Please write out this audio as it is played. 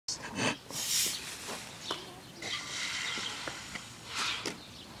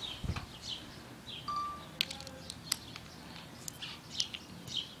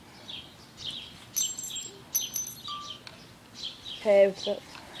Hey, what's up?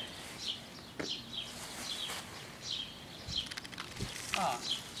 Oh,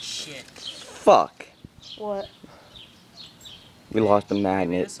 shit. Fuck. What? We lost the Maybe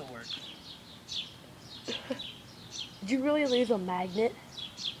magnet. this'll work. Did you really lose a magnet?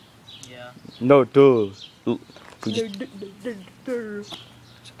 Yeah. No, duh. We just, Duh.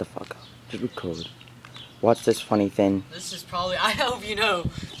 shut the fuck up. Just record. Watch this funny thing. This is probably, I hope you know,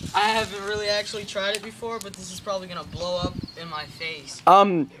 I haven't really actually tried it before, but this is probably gonna blow up in my face.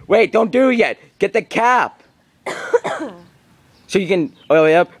 Wait, don't do it yet. Get the cap. So you can, oh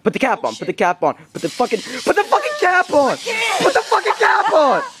yeah, put the cap on, put the cap on, put the fucking cap on. Put the fucking cap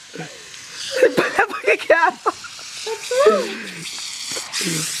on. Put the fucking cap on.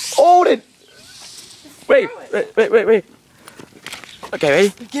 Hold it. Wait. Okay, ready?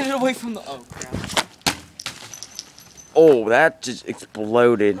 Get it away from the, oh crap. Oh, that just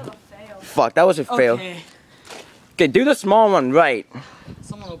exploded. Fuck, that was a fail. Okay. Okay, do the small one right.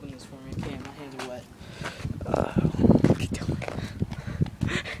 Someone open this for me. Okay, my hands are wet.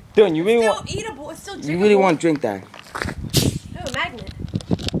 Dylan, you really Still want? eatable. It's still drinkable. You really want to drink that? No, a magnet.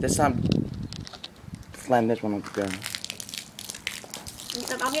 This time, slam this one on the ground.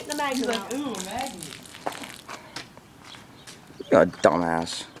 I'm getting the magnet. out. ooh, a magnet. You're a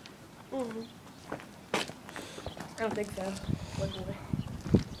dumbass. Mm-hmm. I don't think so. Luckily.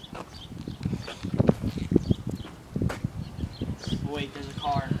 Wait, there's a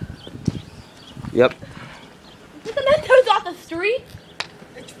car. Yep. Get the mentos off the street.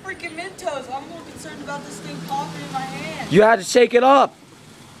 It's freaking Mentos. I'm more concerned about this thing popping in my hand. You had to shake it up.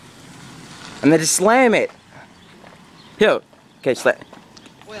 And then just slam it. Here. Okay, slam.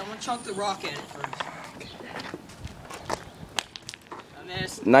 Wait, I'm gonna chunk the rock in it first. I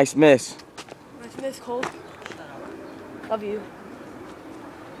missed. Nice miss. Nice miss, Cole. Shut up. Love you.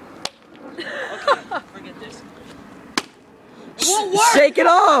 Okay, forget this. It won't work. Shake it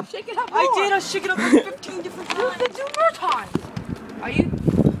up. Shake it up I more. did. I shook it up like 15 different times. Then do more times. Are you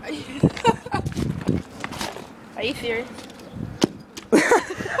Are you serious?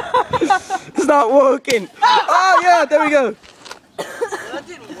 It's not working. Oh yeah, there we go. That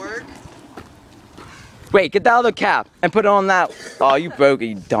didn't work. Wait, get the other cap and put it on that. Oh, you broke it,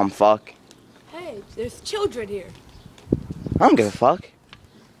 you dumb fuck. Hey, there's children here. I don't give a fuck.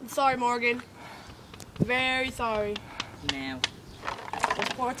 I'm sorry, Morgan. Very sorry. Now.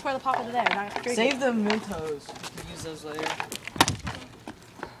 Let's pour toilet pop into there. Now I have to drink Save it. the Mentos. We can use those later.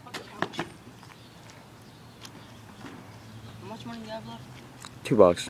 How much money do you have left? $2.